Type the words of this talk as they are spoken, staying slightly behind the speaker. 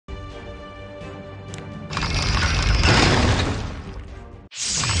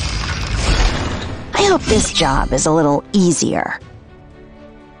hope this job is a little easier.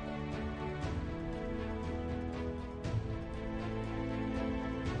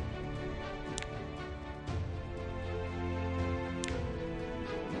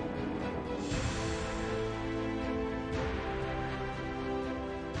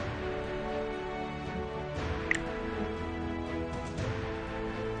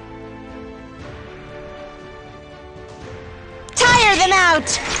 Tire them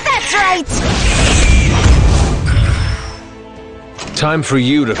out! That's right! Time for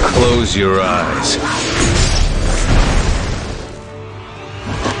you to close your eyes.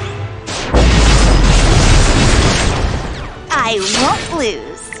 I won't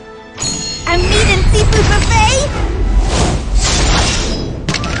lose. A meat and seafood buffet?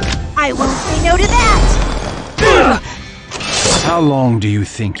 I won't say no to that! How long do you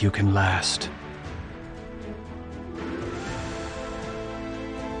think you can last?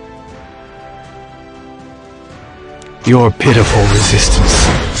 Your pitiful resistance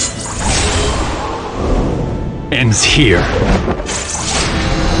ends here.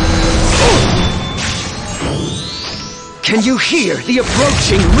 Can you hear the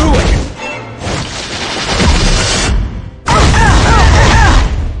approaching ruin?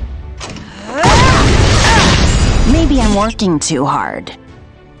 Maybe I'm working too hard.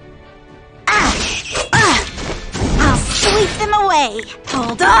 I'll sweep them away.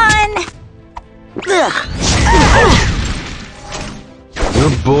 Hold on.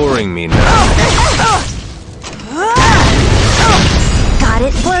 You're boring me now. Got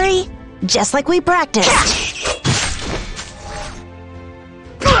it, Flurry? Just like we practiced.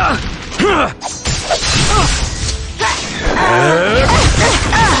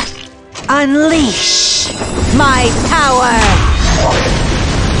 Unleash my power!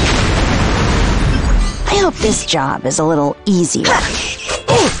 I hope this job is a little easier.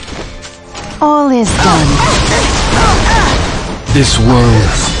 All is done. This world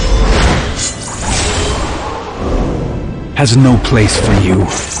has no place for you.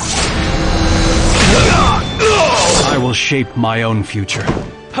 I will shape my own future.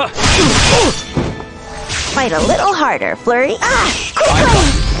 Fight a little harder, Flurry. Quickly!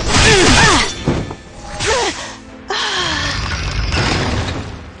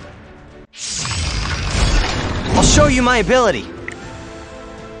 I'll show you my ability.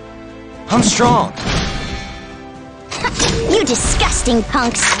 I'm strong. You disgusting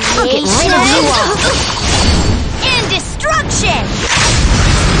punks! I'll get rid of you all! Indestruction!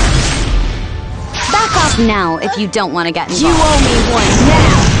 Back off now if you don't want to get involved. You owe me one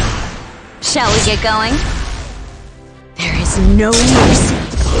now! Shall we get going? There is no mercy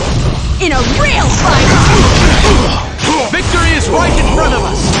in a real fight! Victory is right in front of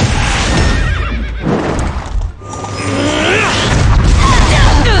us!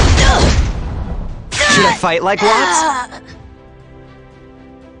 Should I fight like Watts?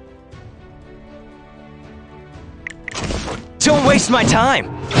 Don't waste my time!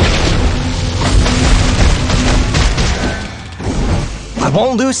 I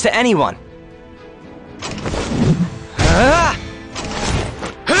won't lose to anyone.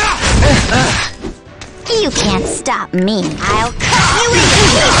 You can't stop me. I'll cut you into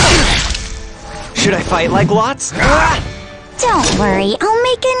pieces! Should I fight like Watts? Don't worry, I'll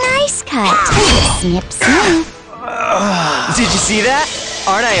make a nice cut. Snip, snip. Did you see that?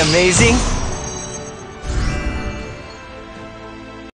 Aren't I amazing?